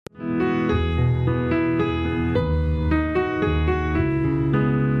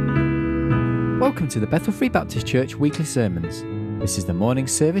Welcome to the Bethel Free Baptist Church weekly sermons. This is the morning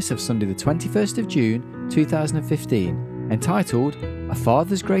service of Sunday the 21st of June 2015, entitled A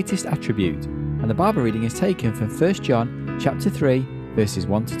Father's Greatest Attribute, and the Bible reading is taken from 1 John chapter 3 verses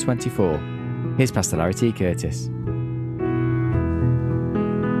 1 to 24. Here's Pastor Larry T. Curtis.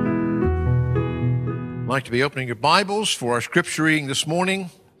 I'd like to be opening your Bibles for our scripture reading this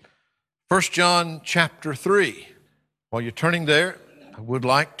morning, 1 John chapter 3. While you're turning there, I would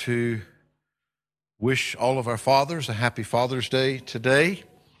like to wish all of our fathers a happy Father's Day today,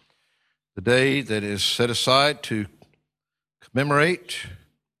 the day that is set aside to commemorate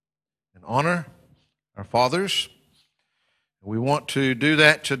and honor our fathers. We want to do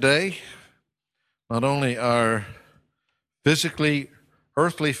that today, not only our physically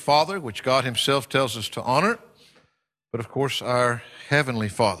earthly Father, which God Himself tells us to honor, but of course our Heavenly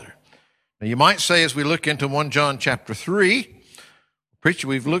Father. Now you might say, as we look into 1 John chapter 3, preacher,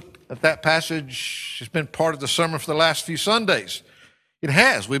 we've looked at that passage. It's been part of the sermon for the last few Sundays. It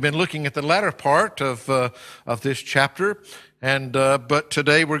has. We've been looking at the latter part of this chapter, but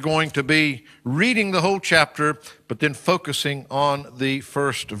today we're going to be reading the whole chapter, but then focusing on the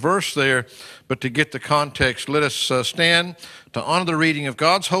first verse there. But to get the context, let us stand to honor the reading of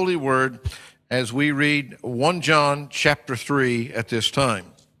God's holy word as we read 1 John chapter 3 at this time.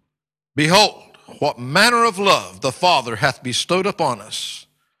 Behold, what manner of love the Father hath bestowed upon us,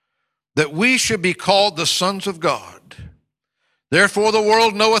 that we should be called the sons of God. Therefore the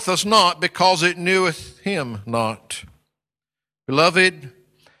world knoweth us not, because it kneweth Him not. Beloved,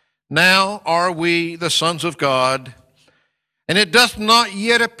 now are we the sons of God, and it doth not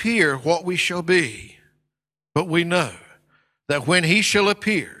yet appear what we shall be. But we know that when He shall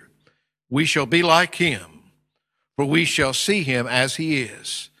appear, we shall be like Him, for we shall see Him as He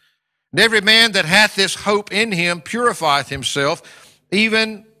is. And every man that hath this hope in Him purifieth himself,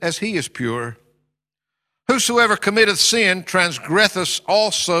 even as He is pure. Whosoever committeth sin transgresseth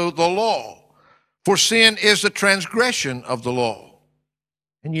also the law, for sin is the transgression of the law.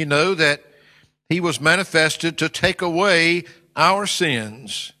 And you know that He was manifested to take away our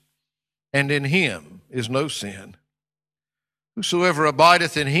sins, and in Him is no sin. Whosoever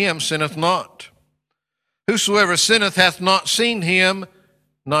abideth in Him sinneth not. Whosoever sinneth hath not seen Him,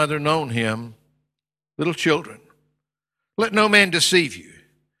 neither known Him. Little children, let no man deceive you.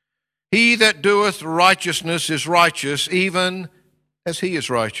 He that doeth righteousness is righteous, even as He is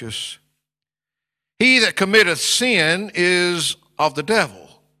righteous. He that committeth sin is of the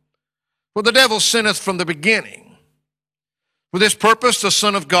devil, for the devil sinneth from the beginning. For this purpose the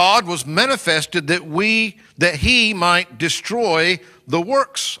Son of God was manifested, that He might destroy the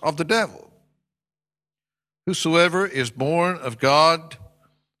works of the devil. Whosoever is born of God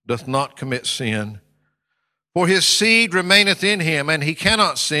doth not commit sin, for his seed remaineth in him, and he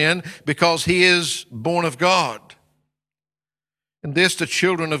cannot sin, because he is born of God. In this the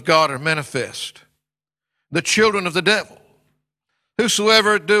children of God are manifest, the children of the devil.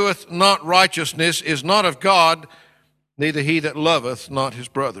 Whosoever doeth not righteousness is not of God, neither he that loveth not his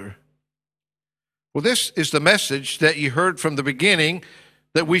brother. Well, this is the message that ye heard from the beginning,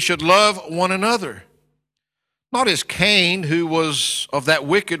 that we should love one another. Not as Cain, who was of that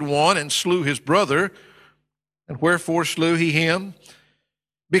wicked one and slew his brother. And wherefore slew he him?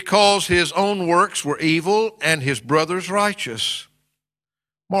 Because his own works were evil and his brother's righteous.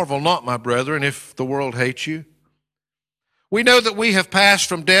 Marvel not, my brethren, if the world hates you. We know that we have passed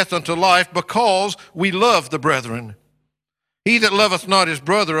from death unto life, because we love the brethren. He that loveth not his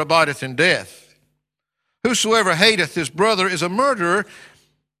brother abideth in death. Whosoever hateth his brother is a murderer,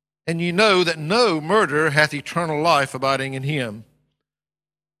 and ye know that no murderer hath eternal life abiding in him.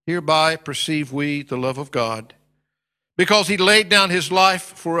 Hereby perceive we the love of God, because He laid down His life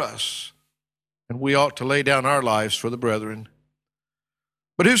for us, and we ought to lay down our lives for the brethren.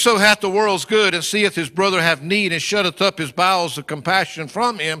 But whoso hath the world's good, and seeth his brother have need, and shutteth up his bowels of compassion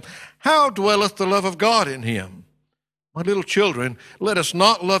from him, how dwelleth the love of God in him? My little children, let us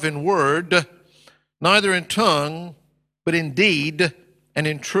not love in word, neither in tongue, but in deed and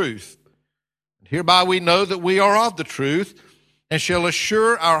in truth. And hereby we know that we are of the truth, and shall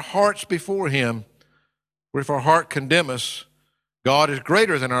assure our hearts before Him. For if our heart condemn us, God is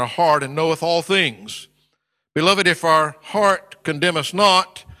greater than our heart, and knoweth all things. Beloved, if our heart condemn us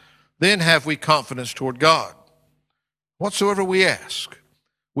not, then have we confidence toward God. Whatsoever we ask,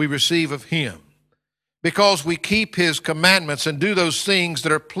 we receive of Him, because we keep His commandments and do those things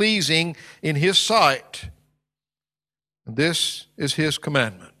that are pleasing in His sight. And this is His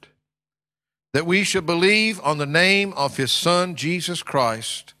commandment, that we should believe on the name of His Son, Jesus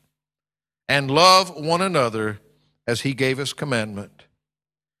Christ, and love one another as He gave us commandment.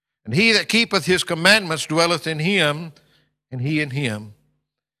 And he that keepeth his commandments dwelleth in him, and he in him.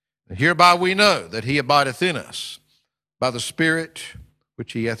 And hereby we know that he abideth in us, by the Spirit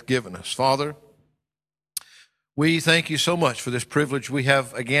which he hath given us. Father, we thank you so much for this privilege we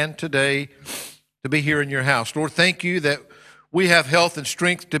have again today to be here in your house. Lord, thank you that we have health and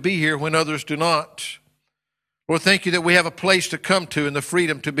strength to be here when others do not. Lord, thank you that we have a place to come to and the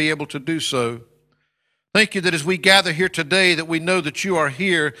freedom to be able to do so. Thank you that as we gather here today, that we know that you are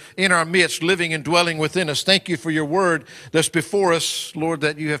here in our midst, living and dwelling within us. Thank you for your word that's before us, Lord,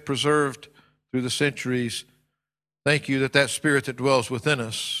 that you have preserved through the centuries. Thank you that that Spirit that dwells within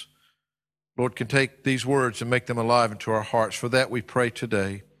us, Lord, can take these words and make them alive into our hearts. For that we pray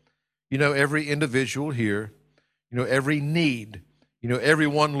today. You know every individual here. You know every need. You know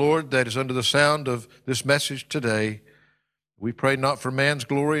everyone, Lord, that is under the sound of this message today. We pray not for man's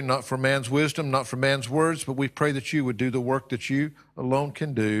glory, not for man's wisdom, not for man's words, but we pray that you would do the work that you alone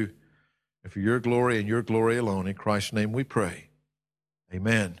can do, and for your glory and your glory alone. In Christ's name we pray.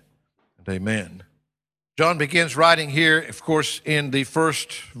 Amen and amen. John begins writing here, of course, in the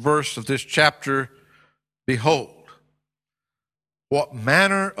first verse of this chapter, "Behold, what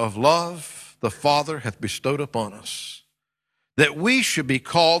manner of love the Father hath bestowed upon us, that we should be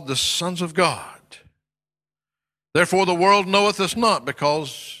called the sons of God. Therefore the world knoweth us not,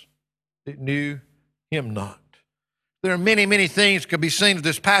 because it knew him not." There are many, many things that can be seen of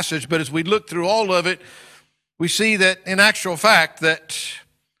this passage, but as we look through all of it, we see that in actual fact that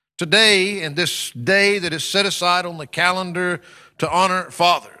today, in this day that is set aside on the calendar to honor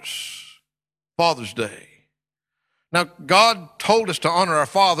fathers, Father's Day. Now, God told us to honor our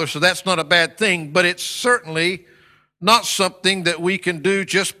fathers, so that's not a bad thing, but it's certainly not something that we can do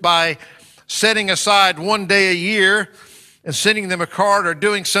just by setting aside one day a year and sending them a card or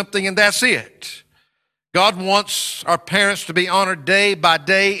doing something, and that's it. God wants our parents to be honored day by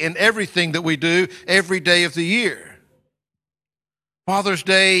day in everything that we do every day of the year. Father's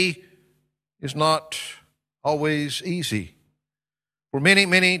Day is not always easy for many,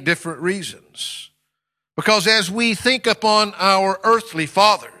 many different reasons. Because as we think upon our earthly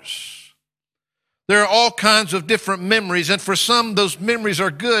fathers, there are all kinds of different memories, and for some those memories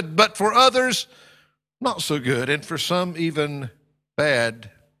are good, but for others, not so good, and for some even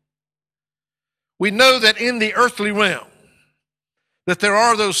bad. We know that in the earthly realm, that there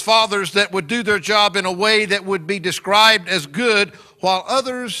are those fathers that would do their job in a way that would be described as good, while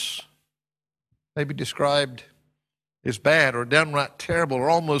others may be described as bad or downright terrible or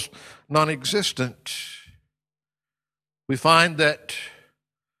almost non-existent. We find that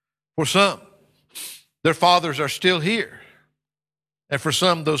for some, their fathers are still here. And for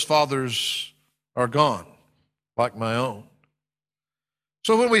some, those fathers are gone, like my own.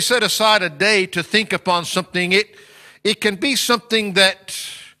 So when we set aside a day to think upon something, it can be something that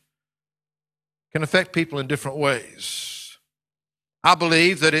can affect people in different ways. I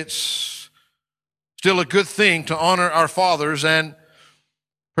believe that it's still a good thing to honor our fathers, and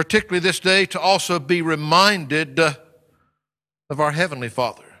particularly this day to also be reminded of our Heavenly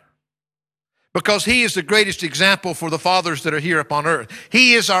Father. Because He is the greatest example for the fathers that are here upon earth.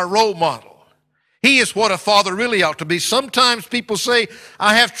 He is our role model. He is what a father really ought to be. Sometimes people say,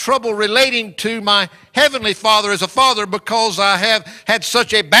 I have trouble relating to my Heavenly Father as a father because I have had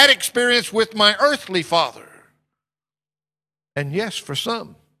such a bad experience with my earthly father. And yes, for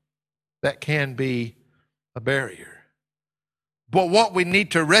some, that can be a barrier. But what we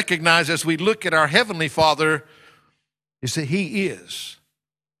need to recognize as we look at our Heavenly Father is that He is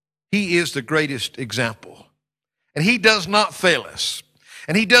the greatest example. And He does not fail us.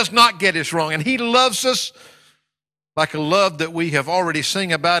 And He does not get us wrong. And He loves us like a love that we have already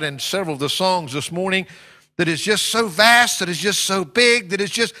sung about in several of the songs this morning, that is just so vast, that is just so big, that is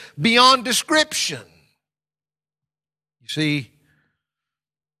just beyond description. You see,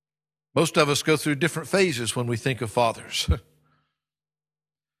 most of us go through different phases when we think of fathers.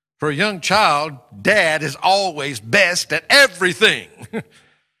 For a young child, dad is always best at everything.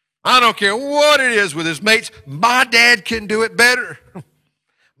 I don't care what it is with his mates. My dad can do it better.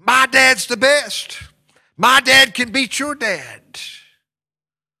 My dad's the best. My dad can beat your dad.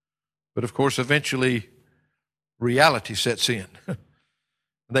 But of course, eventually, reality sets in.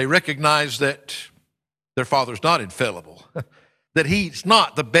 They recognize that their father's not infallible, that he's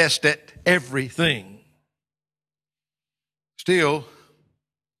not the best at everything. Still,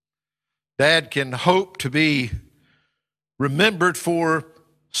 Dad can hope to be remembered for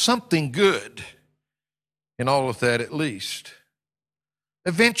something good in all of that, at least.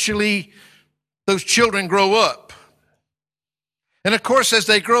 Eventually, those children grow up. And of course, as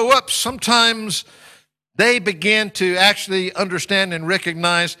they grow up, sometimes they begin to actually understand and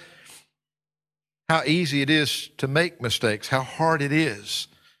recognize how easy it is to make mistakes, how hard it is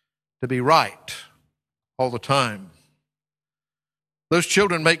to be right all the time. Those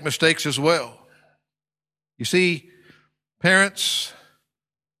children make mistakes as well. You see, parents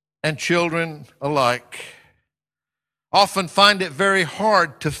and children alike often find it very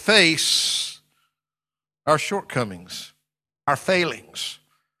hard to face our shortcomings, our failings,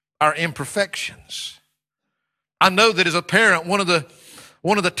 our imperfections. I know that as a parent, one of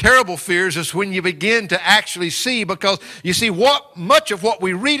the terrible fears is when you begin to actually see, because you see much of what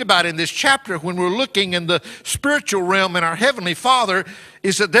we read about in this chapter when we're looking in the spiritual realm in our Heavenly Father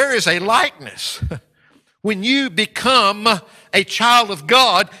is that there is a likeness. When you become a child of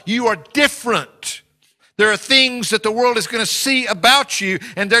God, you are different. There are things that the world is going to see about you,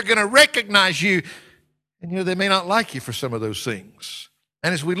 and they're going to recognize you. And they may not like you for some of those things.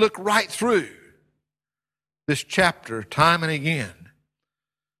 And as we look right through this chapter, time and again,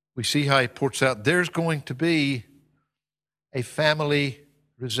 we see how he points out there's going to be a family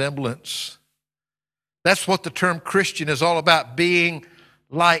resemblance. That's what the term Christian is all about, being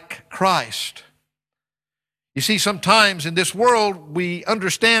like Christ. You see, sometimes in this world, we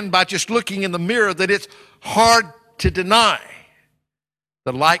understand by just looking in the mirror that it's hard to deny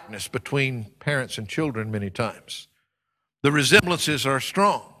the likeness between parents and children many times. The resemblances are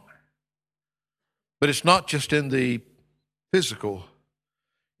strong, but it's not just in the physical,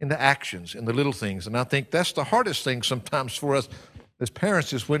 in the actions, in the little things. And I think that's the hardest thing sometimes for us as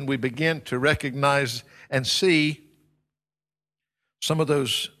parents is when we begin to recognize and see some of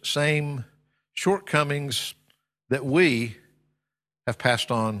those same shortcomings that we have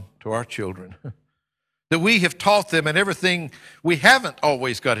passed on to our children, that we have taught them, and everything, we haven't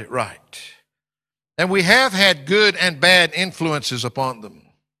always got it right. And we have had good and bad influences upon them.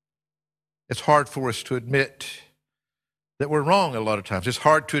 It's hard for us to admit that we're wrong a lot of times. It's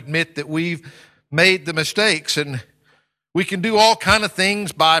hard to admit that we've made the mistakes, and we can do all kind of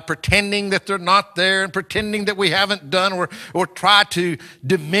things by pretending that they're not there and pretending that we haven't done or try to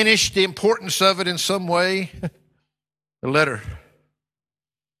diminish the importance of it in some way. A letter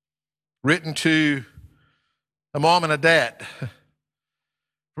written to a mom and a dad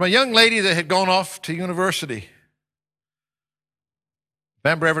from a young lady that had gone off to university. If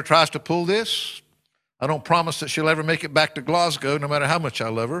Amber ever tries to pull this, I don't promise that she'll ever make it back to Glasgow, no matter how much I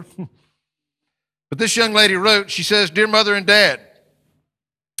love her. But this young lady wrote, she says, "Dear Mother and Dad,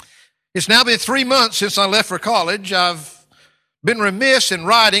 it's now been 3 months since I left for college. I've been remiss in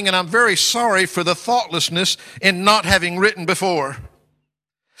writing, and I'm very sorry for the thoughtlessness in not having written before.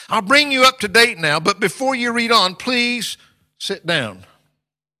 I'll bring you up to date now, but before you read on, please sit down.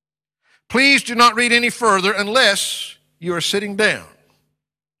 Please do not read any further unless you are sitting down.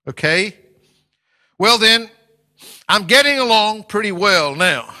 Okay? Well then, I'm getting along pretty well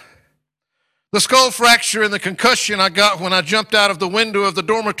now. The skull fracture and the concussion I got when I jumped out of the window of the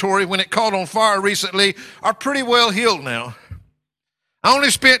dormitory when it caught on fire recently are pretty well healed now. I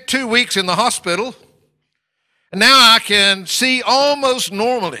only spent 2 weeks in the hospital, and now I can see almost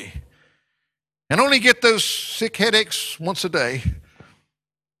normally and only get those sick headaches once a day.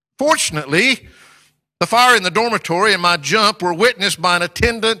 Fortunately, the fire in the dormitory and my jump were witnessed by an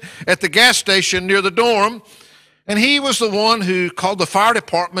attendant at the gas station near the dorm, and he was the one who called the fire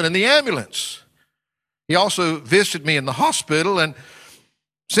department and the ambulance. He also visited me in the hospital, and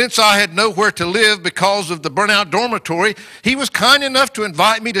since I had nowhere to live because of the burnout dormitory, he was kind enough to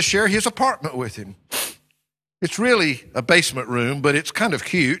invite me to share his apartment with him. It's really a basement room, but it's kind of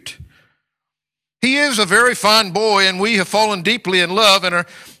cute. He is a very fine boy, and we have fallen deeply in love and are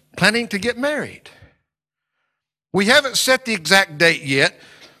planning to get married. We haven't set the exact date yet,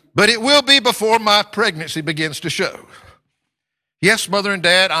 but it will be before my pregnancy begins to show. Yes, Mother and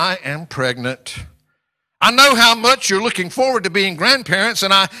Dad, I am pregnant. I know how much you're looking forward to being grandparents,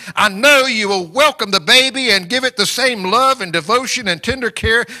 and I know you will welcome the baby and give it the same love and devotion and tender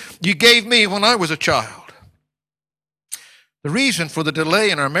care you gave me when I was a child. The reason for the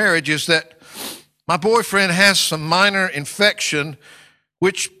delay in our marriage is that my boyfriend has some minor infection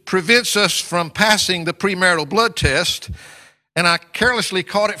which prevents us from passing the premarital blood test, and I carelessly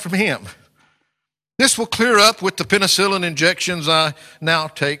caught it from him. This will clear up with the penicillin injections I now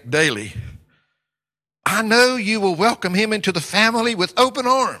take daily. I know you will welcome him into the family with open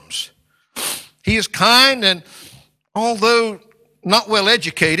arms. He is kind, and although not well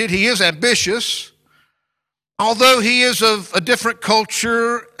educated, he is ambitious. Although he is of a different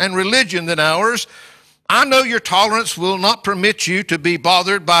culture and religion than ours, I know your tolerance will not permit you to be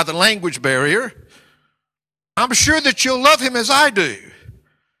bothered by the language barrier. I'm sure that you'll love him as I do.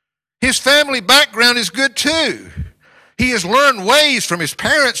 His family background is good too. He has learned ways from his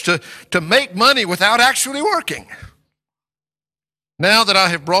parents to make money without actually working. Now that I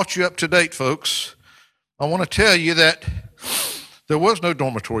have brought you up to date, folks, I want to tell you that there was no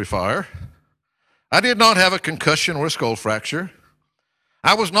dormitory fire. I did not have a concussion or a skull fracture.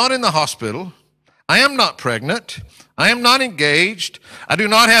 I was not in the hospital. I am not pregnant. I am not engaged. I do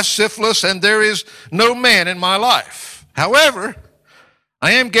not have syphilis, and there is no man in my life. However,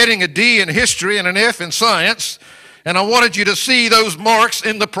 I am getting a D in history and an F in science, and I wanted you to see those marks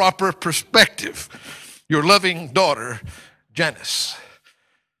in the proper perspective. Your loving daughter, Janice.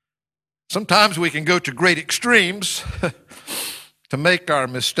 Sometimes we can go to great extremes to make our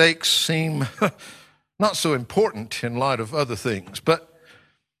mistakes seem not so important in light of other things. But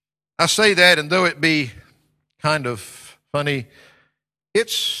I say that, and though it be kind of funny,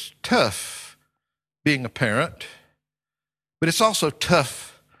 it's tough being a parent, but it's also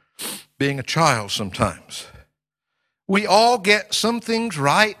tough being a child sometimes. We all get some things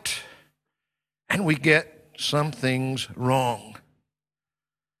right, and we get some things wrong.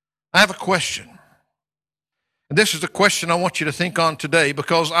 I have a question. And this is the question I want you to think on today,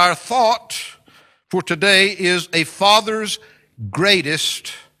 because our thought for today is a father's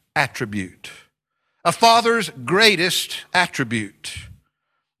greatest attribute. A father's greatest attribute.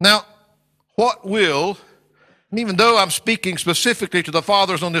 Now, what will, and even though I'm speaking specifically to the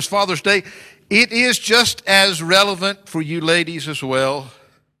fathers on this Father's Day, it is just as relevant for you ladies as well.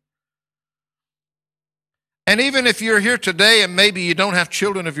 And even if you're here today and maybe you don't have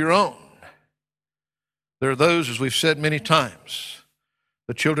children of your own, there are those, as we've said many times,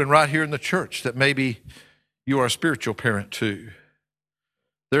 the children right here in the church that maybe you are a spiritual parent to.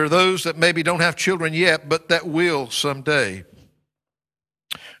 There are those that maybe don't have children yet, but that will someday.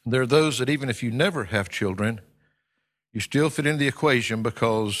 There are those that even if you never have children, you still fit into the equation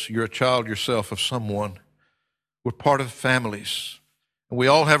because you're a child yourself of someone. We're part of families. And we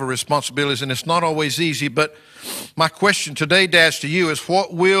all have our responsibilities, and it's not always easy. But my question today, dads, to you is,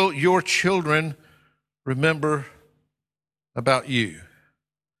 what will your children remember about you?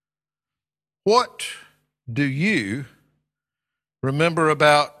 What do you remember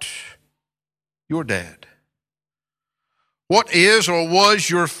about your dad? What is or was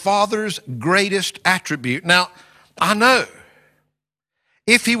your father's greatest attribute? Now, I know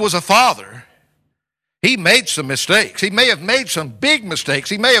if he was a father, he made some mistakes. He may have made some big mistakes.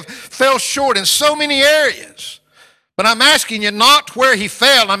 He may have fell short in so many areas. But I'm asking you not where he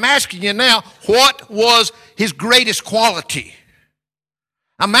failed. I'm asking you now, what was his greatest quality?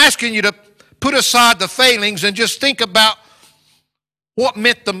 I'm asking you to put aside the failings and just think about what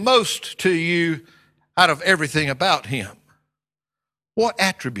meant the most to you out of everything about him. What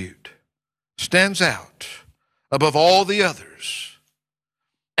attribute stands out above all the others?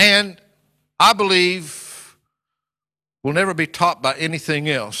 And I believe will never be topped by anything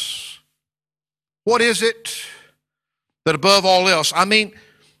else. What is it that above all else? I mean,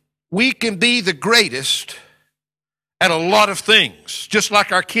 we can be the greatest at a lot of things, just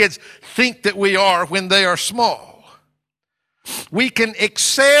like our kids think that we are when they are small. We can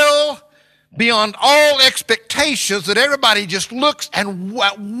excel beyond all expectations that everybody just looks and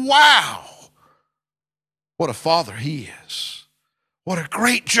wow, what a father he is. What a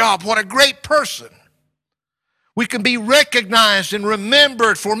great job. What a great person. We can be recognized and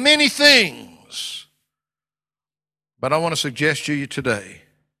remembered for many things. But I want to suggest to you today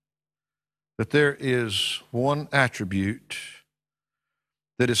that there is one attribute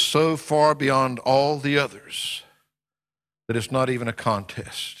that is so far beyond all the others that it's not even a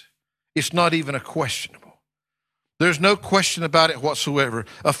contest. It's not even a questionable. There's no question about it whatsoever.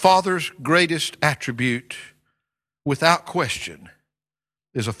 A father's greatest attribute, without question,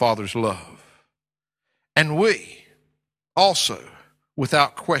 is a father's love. And we also,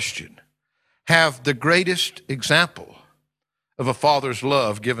 without question, have the greatest example of a father's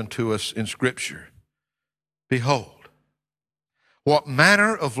love given to us in Scripture. Behold, what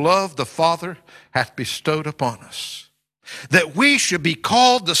manner of love the Father hath bestowed upon us, that we should be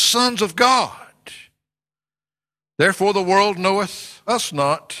called the sons of God. Therefore the world knoweth us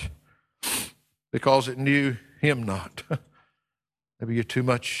not, because it knew him not. Maybe you're too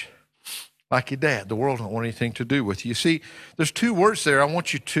much like your dad. The world don't want anything to do with you. You see, there's two words there I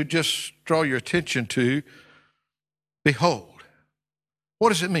want you to just draw your attention to. Behold. What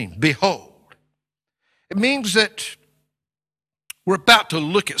does it mean? Behold. It means that we're about to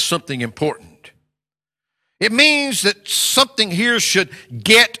look at something important. It means that something here should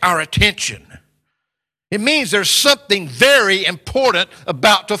get our attention. It means there's something very important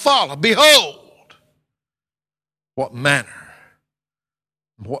about to follow. Behold. What manner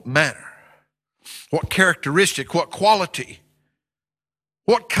what characteristic, what quality,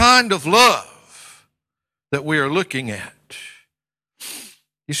 what kind of love that we are looking at.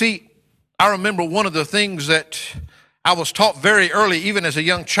 You see, I remember one of the things that I was taught very early, even as a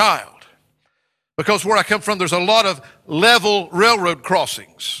young child, because where I come from, there's a lot of level railroad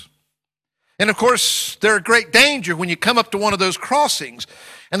crossings. And of course, they're a great danger when you come up to one of those crossings.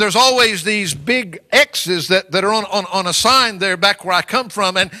 And there's always these big X's that are on a sign there back where I come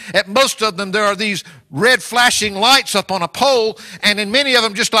from. And at most of them, there are these red flashing lights up on a pole. And in many of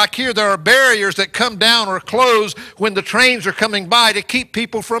them, just like here, there are barriers that come down or close when the trains are coming by to keep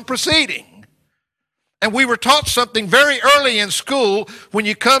people from proceeding. And we were taught something very early in school: when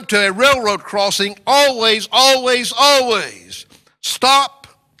you come to a railroad crossing, always, always, always stop,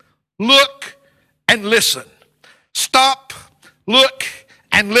 look, and listen. Stop, look,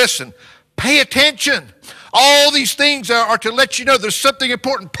 and listen. Pay attention. All these things are to let you know there's something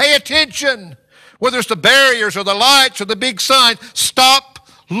important. Pay attention. Whether it's the barriers or the lights or the big signs, stop,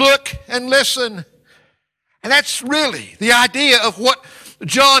 look, and listen. And that's really the idea of what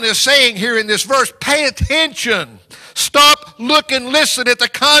John is saying here in this verse. Pay attention. Stop, look, and listen at the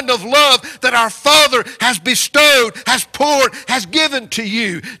kind of love that our Father has bestowed, has poured, has given to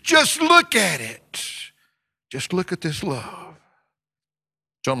you. Just look at it. Just look at this love.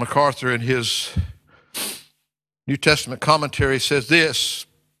 John MacArthur, in his New Testament commentary, says this.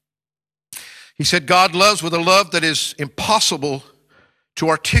 He said, God loves with a love that is impossible to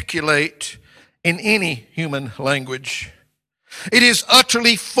articulate in any human language. It is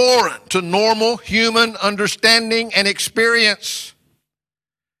utterly foreign to normal human understanding and experience.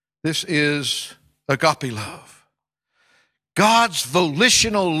 This is agape love. God's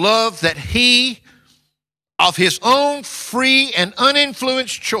volitional love that He, of His own free and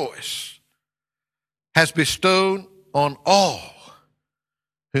uninfluenced choice, has bestowed on all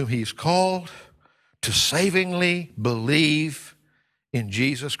whom He's called to savingly believe in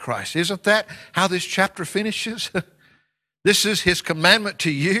Jesus Christ. Isn't that how this chapter finishes? This is His commandment to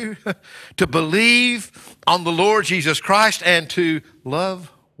you, to believe on the Lord Jesus Christ and to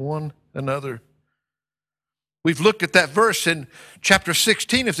love one another. We've looked at that verse in chapter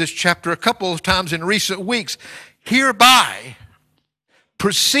 16 of this chapter a couple of times in recent weeks. Hereby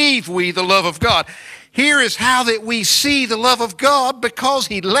perceive we the love of God. Here is how that we see the love of God, because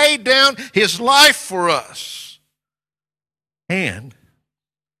He laid down His life for us. And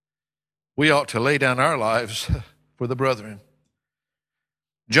we ought to lay down our lives for the brethren.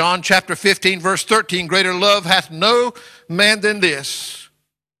 John chapter 15, verse 13, greater love hath no man than this,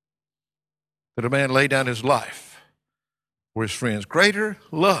 that a man lay down his life for his friends. Greater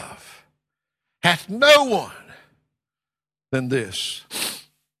love hath no one than this,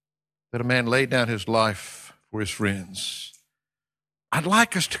 that a man lay down his life for his friends. I'd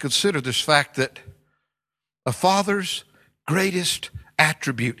like us to consider this fact that a father's greatest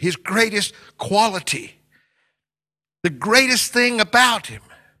attribute, his greatest quality, the greatest thing about him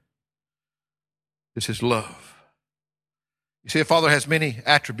is his love. You see, a father has many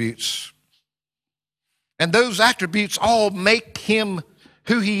attributes, and those attributes all make him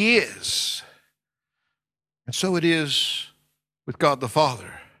who he is. And so it is with God the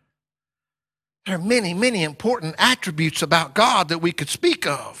Father. There are many, many important attributes about God that we could speak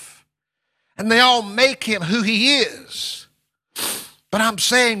of, and they all make him who he is. But I'm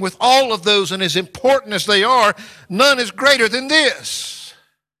saying with all of those, and as important as they are, none is greater than this.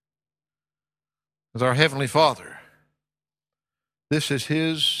 As our Heavenly Father, this is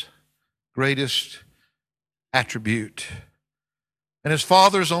His greatest attribute. And as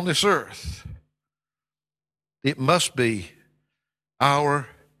fathers on this earth, it must be our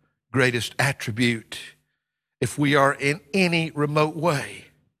greatest attribute if we are in any remote way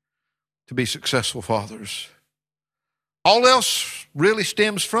to be successful fathers. All else really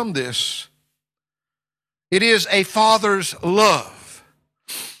stems from this. It is a father's love,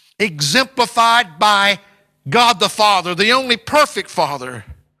 exemplified by God the Father, the only perfect Father,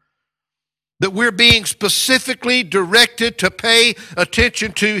 that we're being specifically directed to pay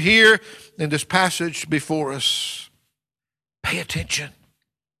attention to here in this passage before us. Pay attention.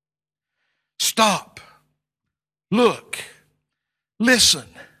 Stop. Look. Listen.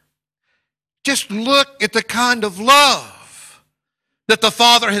 Just look at the kind of love that the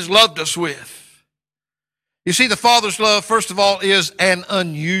Father has loved us with. You see, the Father's love, first of all, is an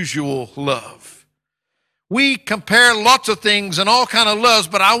unusual love. We compare lots of things and all kind of loves,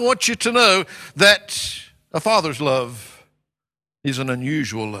 but I want you to know that a Father's love is an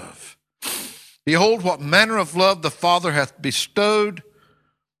unusual love. Behold, what manner of love the Father hath bestowed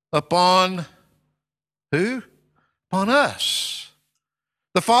upon who? Upon us.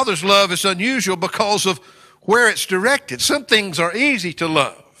 The Father's love is unusual because of where it's directed. Some things are easy to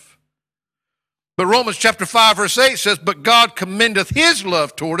love. But Romans chapter 5 verse 8 says, "But God commendeth his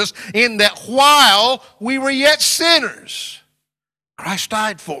love toward us in that while we were yet sinners, Christ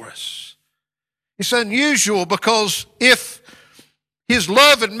died for us." It's unusual because if his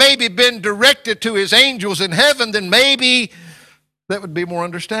love had maybe been directed to his angels in heaven, then maybe that would be more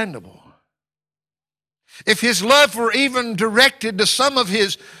understandable. If his love were even directed to some of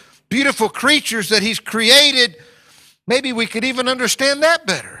his beautiful creatures that he's created, maybe we could even understand that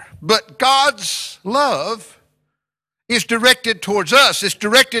better. But God's love is directed towards us. It's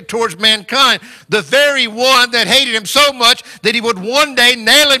directed towards mankind, the very one that hated him so much that he would one day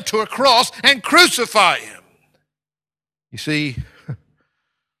nail him to a cross and crucify him. You see,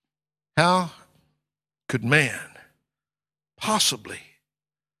 how could man possibly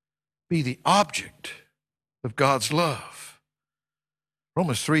be the object of God's love?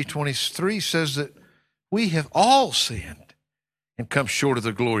 Romans 3:23 says that we have all sinned and come short of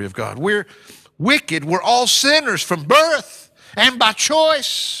the glory of God. We're wicked. We're all sinners from birth and by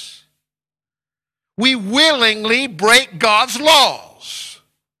choice. We willingly break God's laws.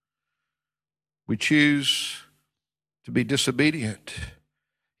 We choose to be disobedient.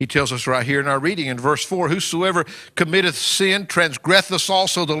 He tells us right here in our reading in verse 4, "Whosoever committeth sin transgresseth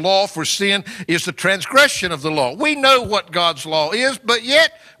also the law, for sin is the transgression of the law." We know what God's law is, but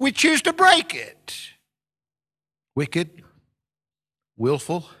yet we choose to break it. Wicked,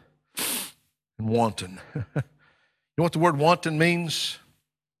 willful, and wanton. You know what the word wanton means?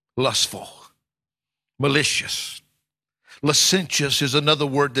 Lustful, malicious. Licentious is another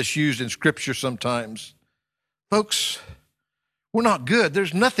word that's used in Scripture sometimes. Folks, we're not good.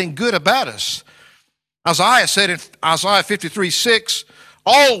 There's nothing good about us. Isaiah said in Isaiah 53:6,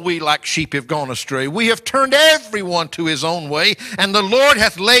 "All we like sheep have gone astray. We have turned everyone to his own way, and the Lord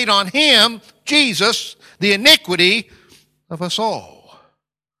hath laid on him," Jesus, "the iniquity of us all."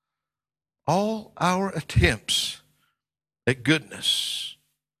 All our attempts at goodness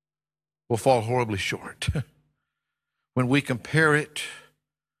will fall horribly short when we compare it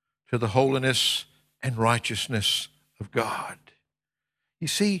to the holiness and righteousness of God. You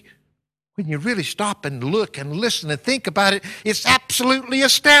see, when you really stop and look and listen and think about it, it's absolutely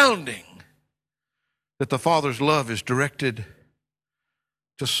astounding that the Father's love is directed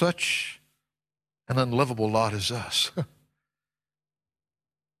to such an unlovable lot as us.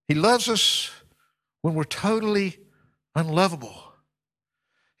 He loves us when we're totally unlovable.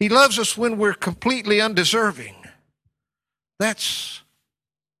 He loves us when we're completely undeserving. That's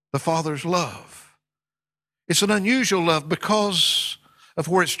the Father's love. It's an unusual love because of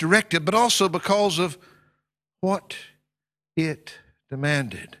where it's directed, but also because of what it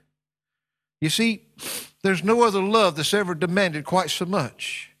demanded. You see, there's no other love that's ever demanded quite so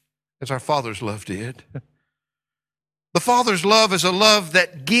much as our Father's love did. The Father's love is a love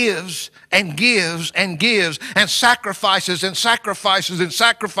that gives and gives and gives and sacrifices and sacrifices and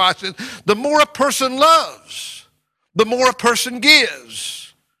sacrifices. The more a person loves, the more a person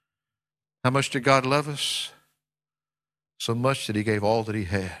gives. How much did God love us? So much that he gave all that he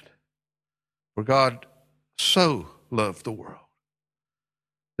had. For God so loved the world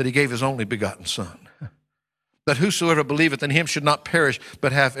that he gave his only begotten Son, that whosoever believeth in him should not perish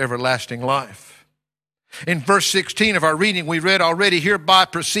but have everlasting life. In verse 16 of our reading we read already, "Hereby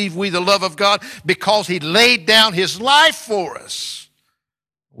perceive we the love of God, because he laid down his life for us."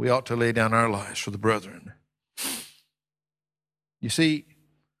 We ought to lay down our lives for the brethren. You see,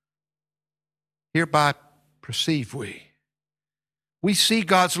 hereby perceive we. We see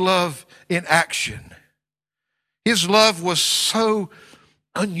God's love in action. His love was so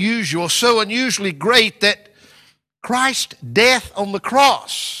unusual, so unusually great that Christ's death on the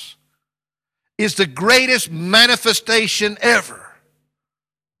cross is the greatest manifestation ever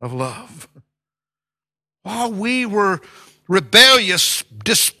of love. While we were rebellious,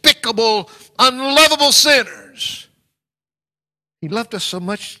 despicable, unlovable sinners, he loved us so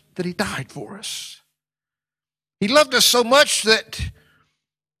much that he died for us. He loved us so much that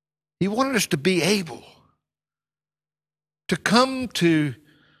he wanted us to be able to come to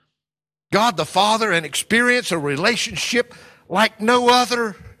God the Father and experience a relationship like no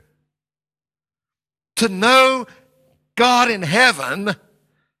other. To know God in heaven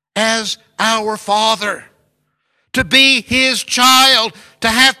as our Father. To be his child. To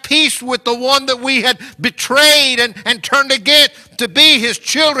have peace with the one that we had betrayed and turned against. To be his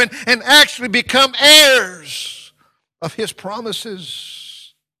children and actually become heirs of his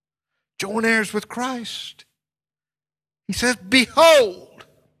promises, joint heirs with Christ. He says, "Behold,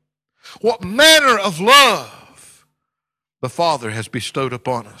 what manner of love the Father has bestowed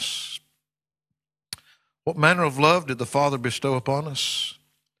upon us. What manner of love did the Father bestow upon us?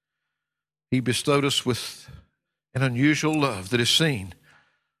 He bestowed us with an unusual love that is seen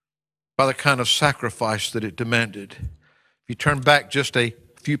by the kind of sacrifice that it demanded. If you turn back just a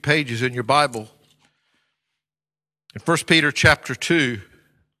few pages in your Bible, in 1 Peter chapter 2,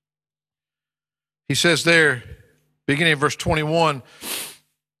 he says there, beginning in verse 21,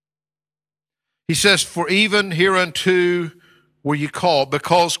 he says, "For even hereunto were ye called,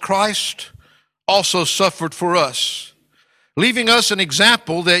 because Christ also suffered for us, leaving us an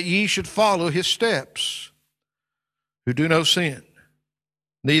example that ye should follow his steps, who do no sin,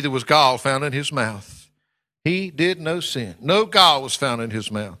 neither was gall found in his mouth." He did no sin. No gall was found in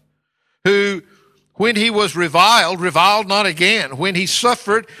his mouth. Who, when he was reviled, reviled not again. When he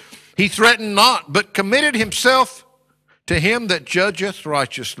suffered, he threatened not, but committed himself to him that judgeth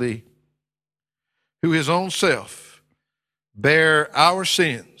righteously, who his own self bare our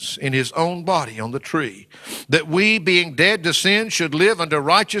sins in his own body on the tree, that we, being dead to sin, should live unto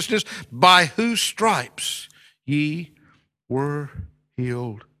righteousness, by whose stripes ye were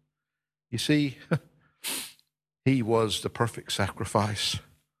healed. You see, he was the perfect sacrifice.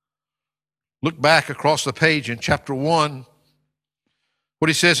 Look back across the page in chapter 1, what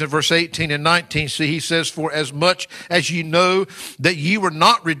he says in verse 18 and 19. See, he says, "For as much as ye know that ye were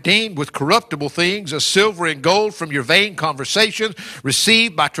not redeemed with corruptible things, as silver and gold from your vain conversations,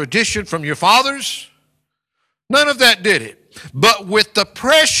 received by tradition from your fathers." None of that did it. "But with the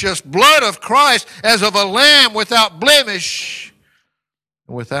precious blood of Christ, as of a lamb without blemish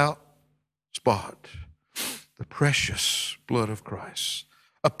and without spot." The precious blood of Christ.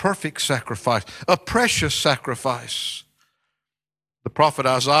 A perfect sacrifice. A precious sacrifice. The prophet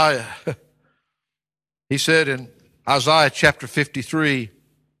Isaiah, he said in Isaiah chapter 53,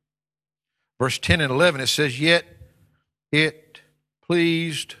 verse 10 and 11, it says, "Yet it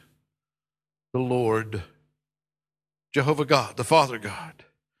pleased the Lord," Jehovah God, the Father God,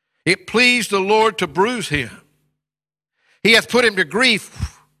 "it pleased the Lord to bruise him. He hath put him to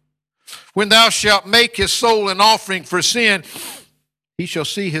grief. When thou shalt make his soul an offering for sin, he shall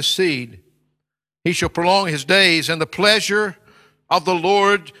see his seed. He shall prolong his days, and the pleasure of the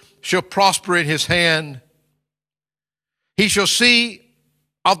Lord shall prosper in his hand. He shall see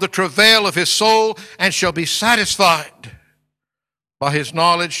of the travail of his soul, and shall be satisfied. By his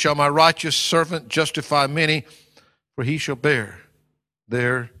knowledge shall my righteous servant justify many, for he shall bear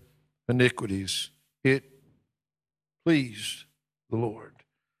their iniquities." It pleased the Lord.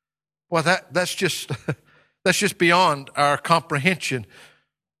 Well, that's just beyond our comprehension.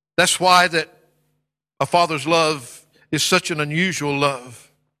 That's why that a father's love is such an unusual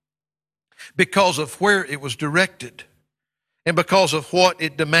love, because of where it was directed and because of what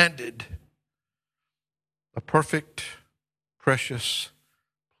it demanded. A perfect, precious,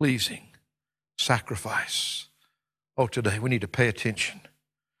 pleasing sacrifice. Oh, today we need to pay attention.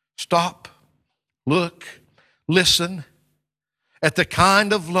 Stop, look, listen at the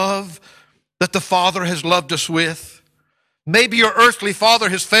kind of love that the Father has loved us with. Maybe your earthly father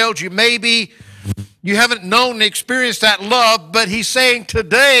has failed you. Maybe you haven't known and experienced that love, but he's saying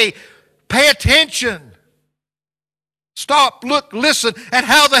today, pay attention. Stop, look, listen at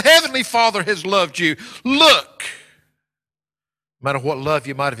how the Heavenly Father has loved you. Look. No matter what love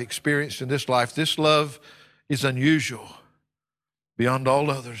you might have experienced in this life, this love is unusual beyond all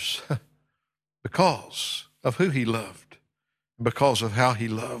others because of who he loved and because of how he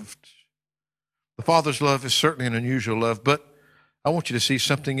loved. The Father's love is certainly an unusual love, but I want you to see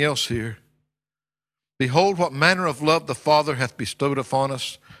something else here. "Behold, what manner of love the Father hath bestowed upon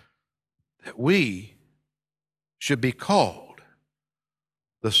us, that we should be called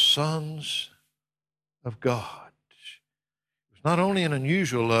the sons of God." It's not only an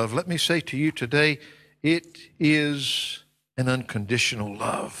unusual love, let me say to you today, it is an unconditional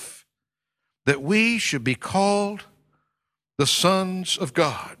love. That we should be called the sons of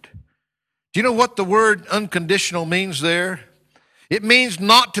God. Do you know what the word unconditional means there? It means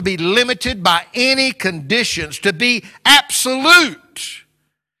not to be limited by any conditions, to be absolute.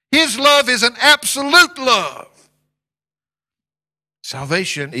 His love is an absolute love.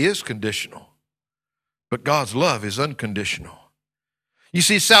 Salvation is conditional, but God's love is unconditional. You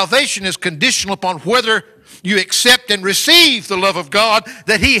see, salvation is conditional upon whether you accept and receive the love of God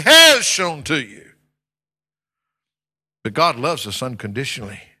that he has shown to you. But God loves us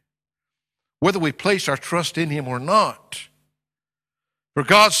unconditionally, whether we place our trust in him or not. For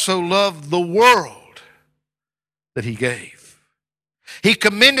God so loved the world that he gave. He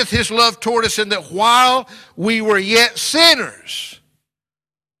commendeth his love toward us in that while we were yet sinners,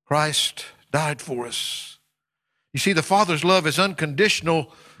 Christ died for us. You see, the Father's love is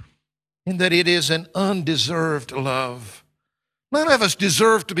unconditional in that it is an undeserved love. None of us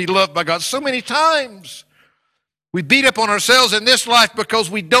deserve to be loved by God. So many times we beat up on ourselves in this life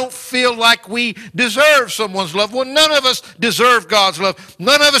because we don't feel like we deserve someone's love. Well, none of us deserve God's love.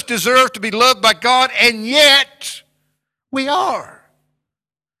 None of us deserve to be loved by God, and yet we are.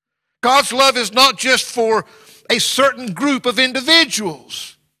 God's love is not just for a certain group of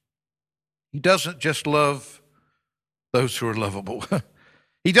individuals. He doesn't just love those who are lovable.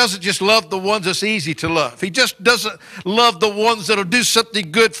 He doesn't just love the ones that's easy to love. He just doesn't love the ones that'll do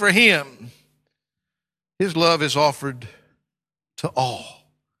something good for him. His love is offered to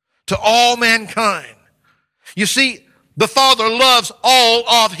all mankind. You see, the Father loves all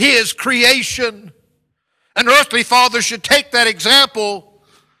of his creation. An earthly father should take that example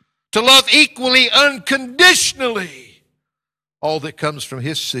to love equally, unconditionally, all that comes from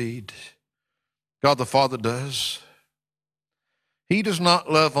his seed. God the Father does. He does not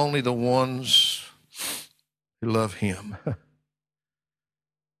love only the ones who love him.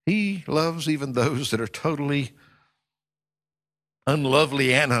 He loves even those that are totally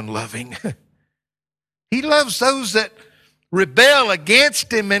unlovely and unloving. He loves those that rebel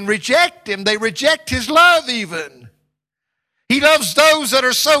against him and reject him. They reject his love even. He loves those that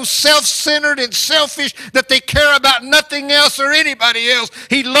are so self-centered and selfish that they care about nothing else or anybody else.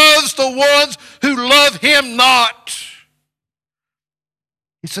 He loves the ones who love him not.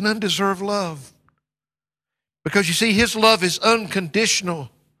 It's an undeserved love. Because you see, his love is unconditional.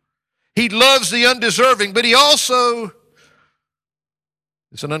 He loves the undeserving, but he also,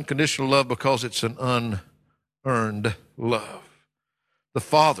 it's an unconditional love because it's an unearned love. The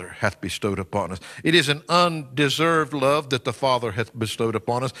Father hath bestowed upon us. It is an undeserved love that the Father hath bestowed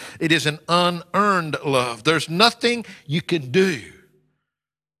upon us. It is an unearned love. There's nothing you can do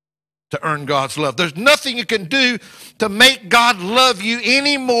to earn God's love. There's nothing you can do to make God love you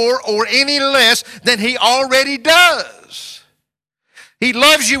any more or any less than he already does. He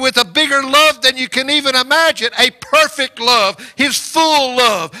loves you with a bigger love than you can even imagine, a perfect love, his full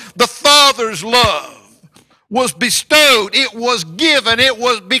love. The Father's love was bestowed, it was given, it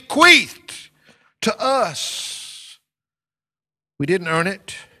was bequeathed to us. We didn't earn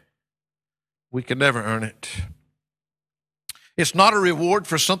it. We can never earn it. It's not a reward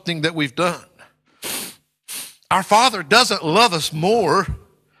for something that we've done. Our Father doesn't love us more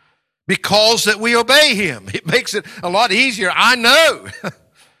because that we obey him. It makes it a lot easier. I know.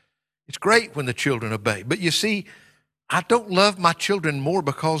 It's great when the children obey. But you see, I don't love my children more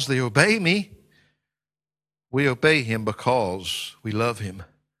because they obey me. We obey him because we love him.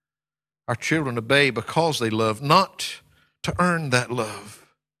 Our children obey because they love, not to earn that love.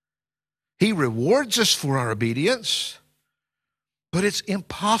 He rewards us for our obedience, but it's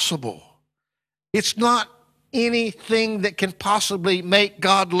impossible. It's not anything that can possibly make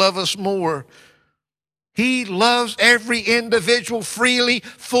God love us more. He loves every individual freely,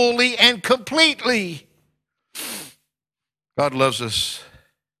 fully, and completely. God loves us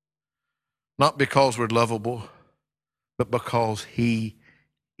not because we're lovable, but because he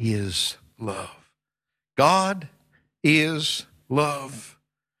is love. God is love.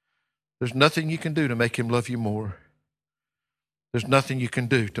 There's nothing you can do to make him love you more. There's nothing you can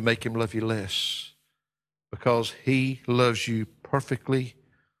do to make him love you less, because he loves you perfectly,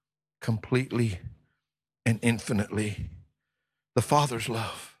 completely, and infinitely. The Father's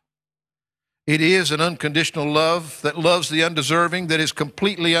love. It is an unconditional love that loves the undeserving, that is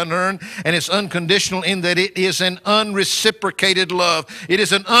completely unearned, and it's unconditional in that it is an unreciprocated love. It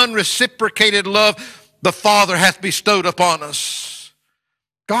is an unreciprocated love the Father hath bestowed upon us.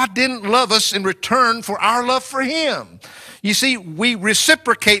 God didn't love us in return for our love for him. You see, we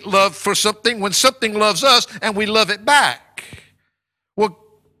reciprocate love for something when something loves us and we love it back. Well,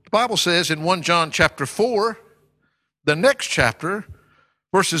 the Bible says in 1 John chapter 4, the next chapter,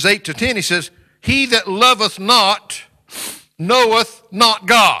 verses 8 to 10, he says, he that loveth not knoweth not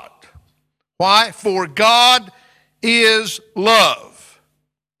God. Why? For God is love.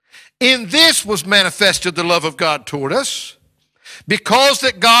 In this was manifested the love of God toward us, because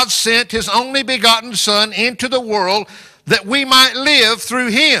that God sent his only begotten Son into the world that we might live through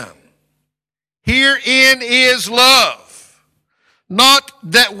him. Herein is love, not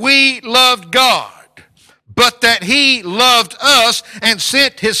that we loved God, but that he loved us and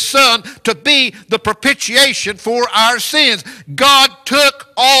sent his Son to be the propitiation for our sins. God took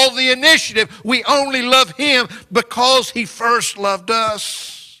all the initiative. We only love him because he first loved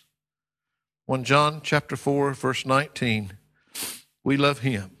us. 1 John chapter 4, verse 19. We love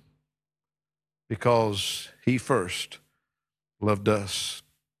him because he first loved us.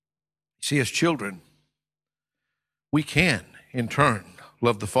 See, as children, we can, in turn,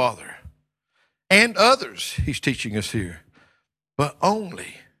 love the Father and others, he's teaching us here, but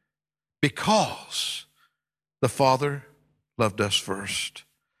only because the Father loved us first.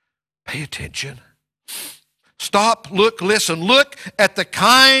 Pay attention. Stop, look, listen. Look at the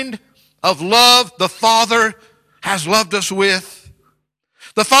kind of love the Father has loved us with.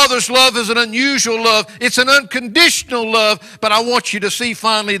 The Father's love is an unusual love. It's an unconditional love. But I want you to see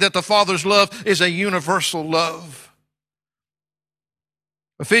finally that the Father's love is a universal love.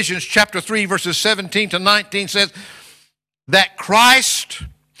 Ephesians chapter 3 verses 17 to 19 says, that Christ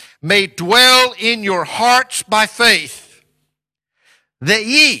may dwell in your hearts by faith, that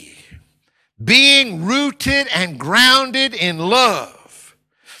ye, being rooted and grounded in love,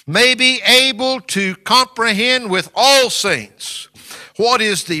 may be able to comprehend with all saints what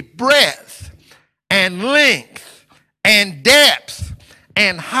is the breadth and length and depth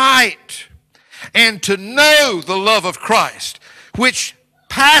and height, and to know the love of Christ, which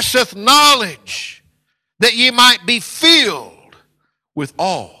passeth knowledge, that ye might be filled with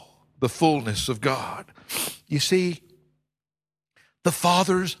all the fullness of God. You see, the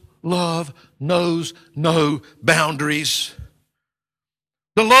Father's love knows no boundaries.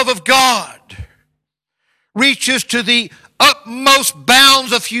 The love of God reaches to the utmost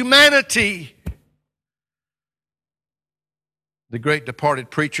bounds of humanity. The great departed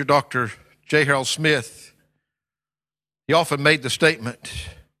preacher, Dr. J. Harold Smith, he often made the statement,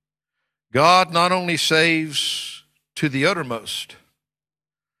 God not only saves to the uttermost,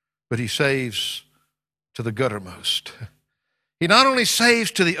 but he saves to the guttermost. He not only saves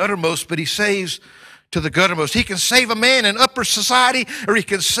to the uttermost, but he saves to the guttermost. He can save a man in upper society, or he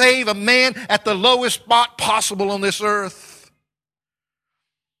can save a man at the lowest spot possible on this earth.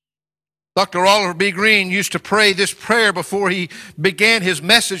 Dr. Oliver B. Green used to pray this prayer before he began his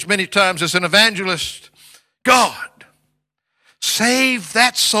message many times as an evangelist. God, save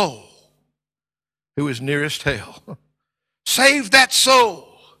that soul who is nearest hell. Save that soul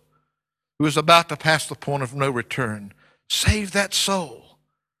who is about to pass the point of no return. Save that soul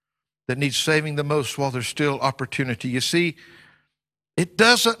that needs saving the most while there's still opportunity. You see, it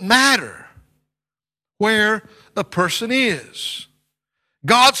doesn't matter where a person is.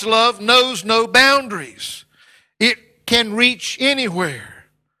 God's love knows no boundaries. It can reach anywhere.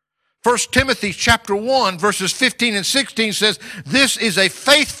 1 Timothy chapter 1 verses 15 and 16 says, this is a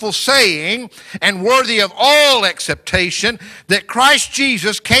faithful saying and worthy of all acceptation, that Christ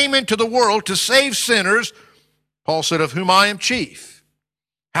Jesus came into the world to save sinners, Paul said, of whom I am chief.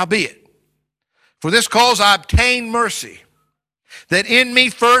 Howbeit, for this cause I obtained mercy, that in me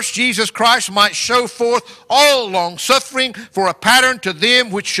first Jesus Christ might show forth all long-suffering for a pattern to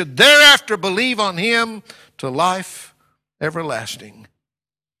them which should thereafter believe on him to life everlasting.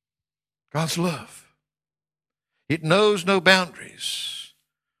 God's love, it knows no boundaries.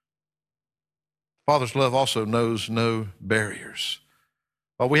 Father's love also knows no barriers.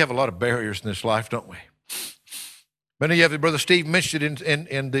 Well, we have a lot of barriers in this life, don't we? Many of you, Brother Steve mentioned it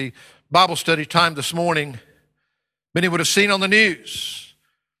in the Bible study time this morning. Many would have seen on the news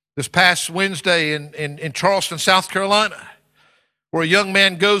this past Wednesday in Charleston, South Carolina, where a young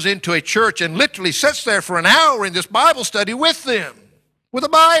man goes into a church and literally sits there for an hour in this Bible study with them, with a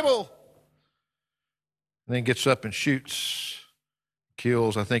Bible. And then gets up and shoots,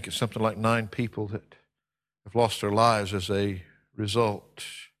 kills, I think it's something like 9 people that have lost their lives as a result.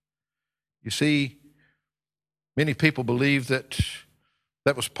 You see, many people believe that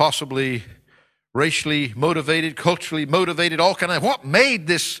was possibly racially motivated, culturally motivated, all kind of. What made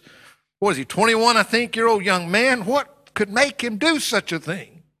this, what is he, 21, I think, year old young man? What could make him do such a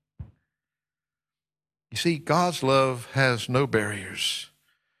thing? You see, God's love has no barriers.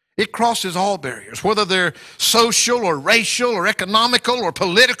 It crosses all barriers, whether they're social or racial or economical or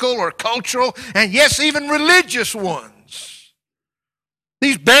political or cultural, and yes, even religious ones.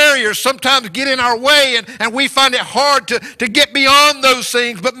 These barriers sometimes get in our way, and we find it hard to get beyond those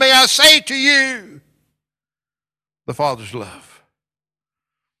things. But may I say to you, the Father's love,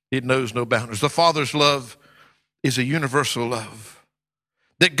 it knows no boundaries. The Father's love is a universal love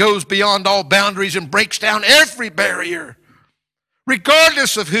that goes beyond all boundaries and breaks down every barrier.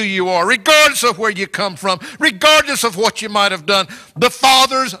 Regardless of who you are, regardless of where you come from, regardless of what you might have done, the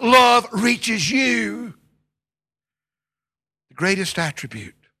Father's love reaches you. The greatest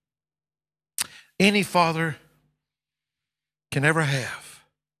attribute any father can ever have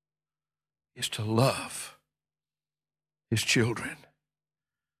is to love his children.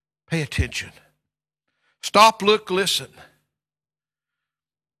 Pay attention. Stop, look, listen.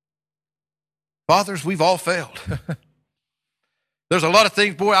 Fathers, we've all failed. There's a lot of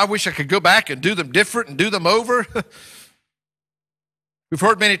things, boy, I wish I could go back and do them different and do them over. We've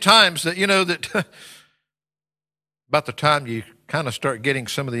heard many times that, that about the time you kind of start getting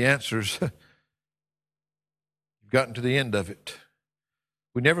some of the answers, you've gotten to the end of it.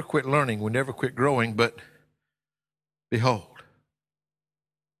 We never quit learning. We never quit growing, but behold,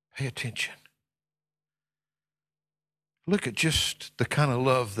 pay attention. Look at just the kind of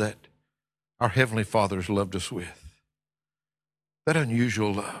love that our Heavenly Father has loved us with. That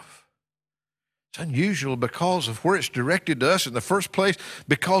unusual love. It's unusual because of where it's directed to us in the first place,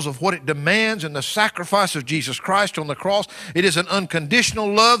 because of what it demands in the sacrifice of Jesus Christ on the cross. It is an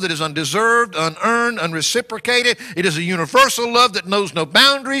unconditional love that is undeserved, unearned, unreciprocated. It is a universal love that knows no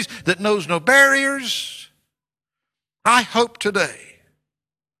boundaries, that knows no barriers. I hope today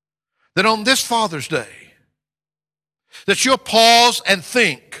that on this Father's Day, that you'll pause and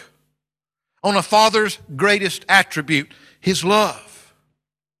think on a father's greatest attribute, his love.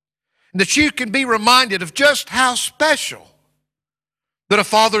 And that you can be reminded of just how special that a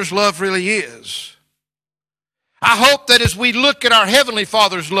father's love really is. I hope that as we look at our Heavenly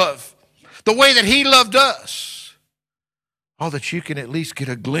Father's love, the way that He loved us, that you can at least get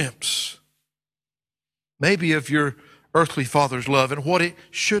a glimpse, maybe of your earthly father's love and what it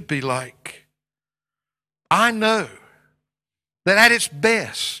should be like. I know that at its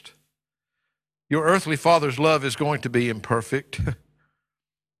best, your earthly father's love is going to be imperfect.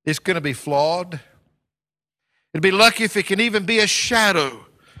 It's going to be flawed. It'd be lucky if it can even be a shadow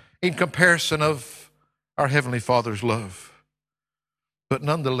in comparison of our Heavenly Father's love. But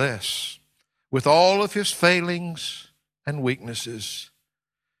nonetheless, with all of His failings and weaknesses,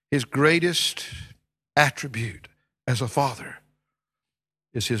 His greatest attribute as a father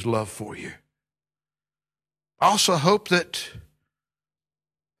is His love for you. I also hope that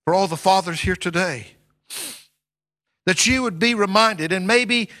for all the fathers here today, that you would be reminded, and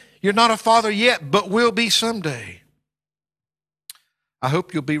maybe you're not a father yet, but will be someday. I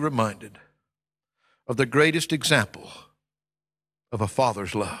hope you'll be reminded of the greatest example of a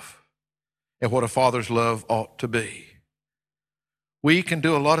father's love and what a father's love ought to be. We can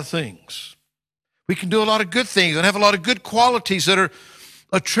do a lot of things. We can do a lot of good things and have a lot of good qualities that are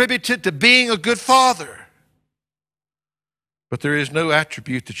attributed to being a good father. But there is no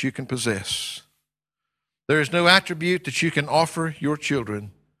attribute that you can possess. There is no attribute that you can offer your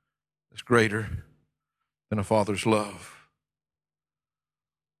children that's greater than a father's love.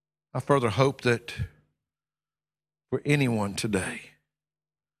 I further hope that for anyone today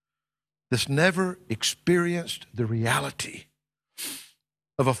that's never experienced the reality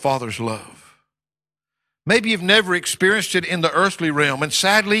of a father's love, maybe you've never experienced it in the earthly realm, and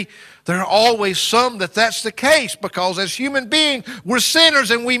sadly, there are always some that's the case, because as human beings, we're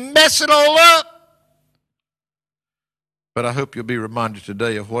sinners and we mess it all up. But I hope you'll be reminded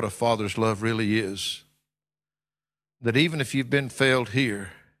today of what a father's love really is. That even if you've been failed here,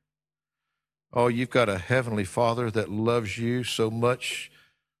 you've got a Heavenly Father that loves you so much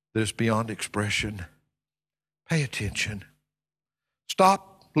that it's beyond expression. Pay attention.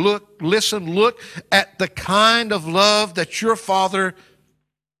 Stop, look, listen, look at the kind of love that your Father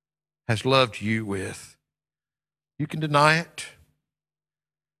has loved you with. You can deny it.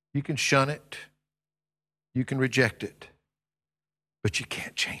 You can shun it. You can reject it. But you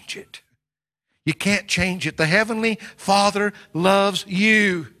can't change it. You can't change it. The Heavenly Father loves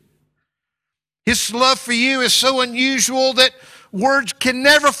you. His love for you is so unusual that words can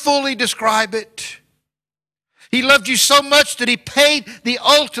never fully describe it. He loved you so much that He paid the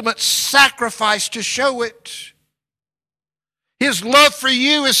ultimate sacrifice to show it. His love for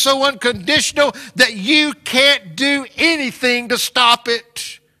you is so unconditional that you can't do anything to stop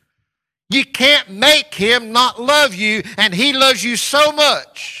it. You can't make Him not love you, and He loves you so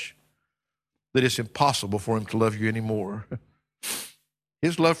much that it's impossible for Him to love you anymore.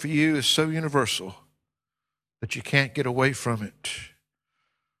 His love for you is so universal that you can't get away from it.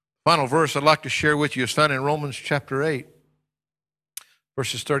 Final verse I'd like to share with you is found in Romans chapter 8,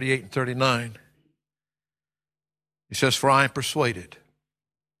 verses 38 and 39. He says, "For I am persuaded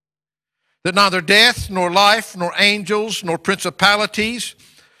that neither death, nor life, nor angels, nor principalities,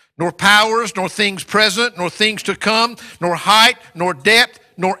 nor powers, nor things present, nor things to come, nor height, nor depth,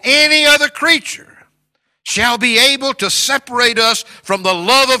 nor any other creature shall be able to separate us from the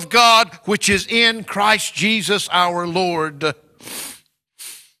love of God which is in Christ Jesus our Lord."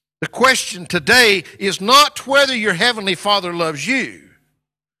 The question today is not whether your Heavenly Father loves you.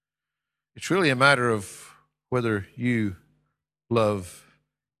 It's really a matter of whether you love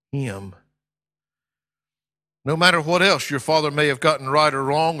Him. No matter what else your Father may have gotten right or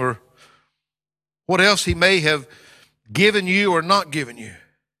wrong, or what else He may have given you or not given you.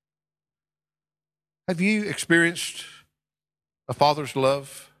 Have you experienced a father's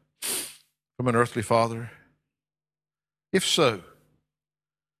love from an earthly father? If so,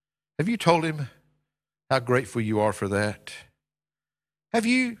 have you told him how grateful you are for that? Have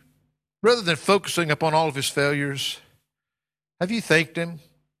you, rather than focusing upon all of his failures, have you thanked him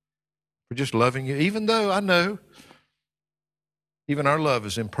for just loving you? Even though I know even our love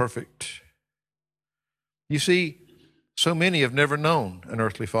is imperfect. You see, so many have never known an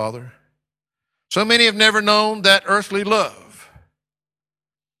earthly father. So many have never known that earthly love.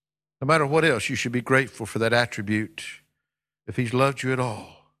 No matter what else, you should be grateful for that attribute. If he's loved you at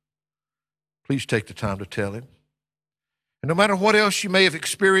all, please take the time to tell him. And no matter what else you may have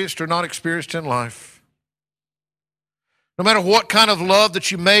experienced or not experienced in life, no matter what kind of love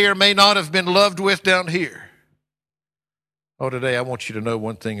that you may or may not have been loved with down here, today I want you to know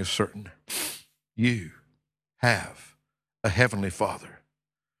one thing is certain. You have a heavenly Father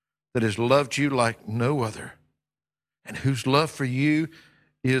that has loved you like no other, and whose love for you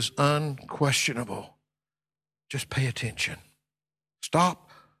is unquestionable. Just pay attention. Stop,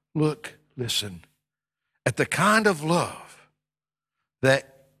 look, listen at the kind of love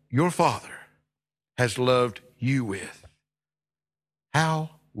that your Father has loved you with. How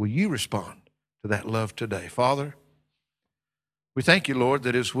will you respond to that love today? Father, we thank you, Lord,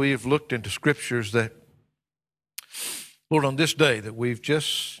 that as we have looked into scriptures that, Lord, on this day that we've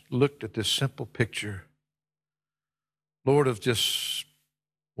just looked at this simple picture, Lord, of just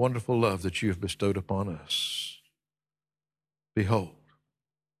wonderful love that you have bestowed upon us. Behold,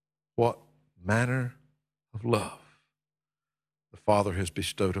 what manner of love the Father has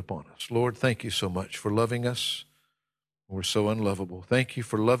bestowed upon us. Lord, thank you so much for loving us. We're so unlovable. Thank you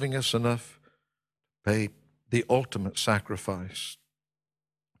for loving us enough to pay the ultimate sacrifice.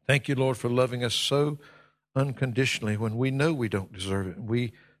 Thank you, Lord, for loving us so unconditionally when we know we don't deserve it.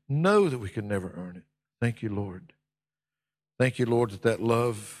 We know that we can never earn it. Thank you, Lord. Thank you, Lord, that that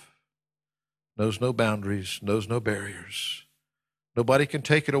love knows no boundaries, knows no barriers. Nobody can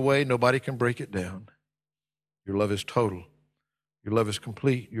take it away. Nobody can break it down. Your love is total. Your love is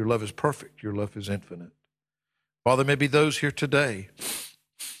complete. Your love is perfect. Your love is infinite. Father, maybe those here today,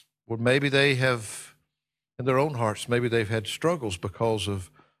 or maybe they have, in their own hearts, maybe they've had struggles because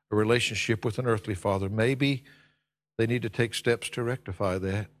of a relationship with an earthly father. Maybe they need to take steps to rectify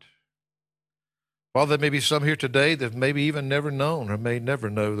that. Father, there may be some here today that have maybe even never known or may never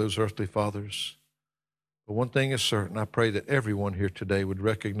know those earthly fathers. But one thing is certain, I pray that everyone here today would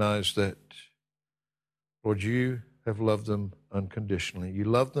recognize that, Lord, you have loved them unconditionally. You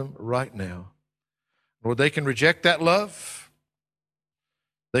love them right now. Lord, they can reject that love.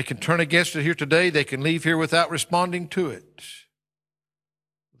 They can turn against it here today. They can leave here without responding to it.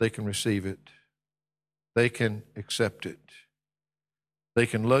 They can receive it. They can accept it. They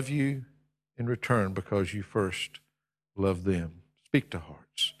can love you in return because you first loved them. Speak to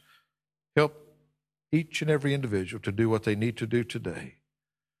hearts. Help each and every individual to do what they need to do today.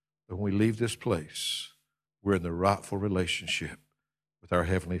 But when we leave this place, we're in the rightful relationship with our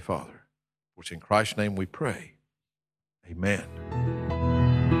Heavenly Father. For it's in Christ's name we pray. Amen.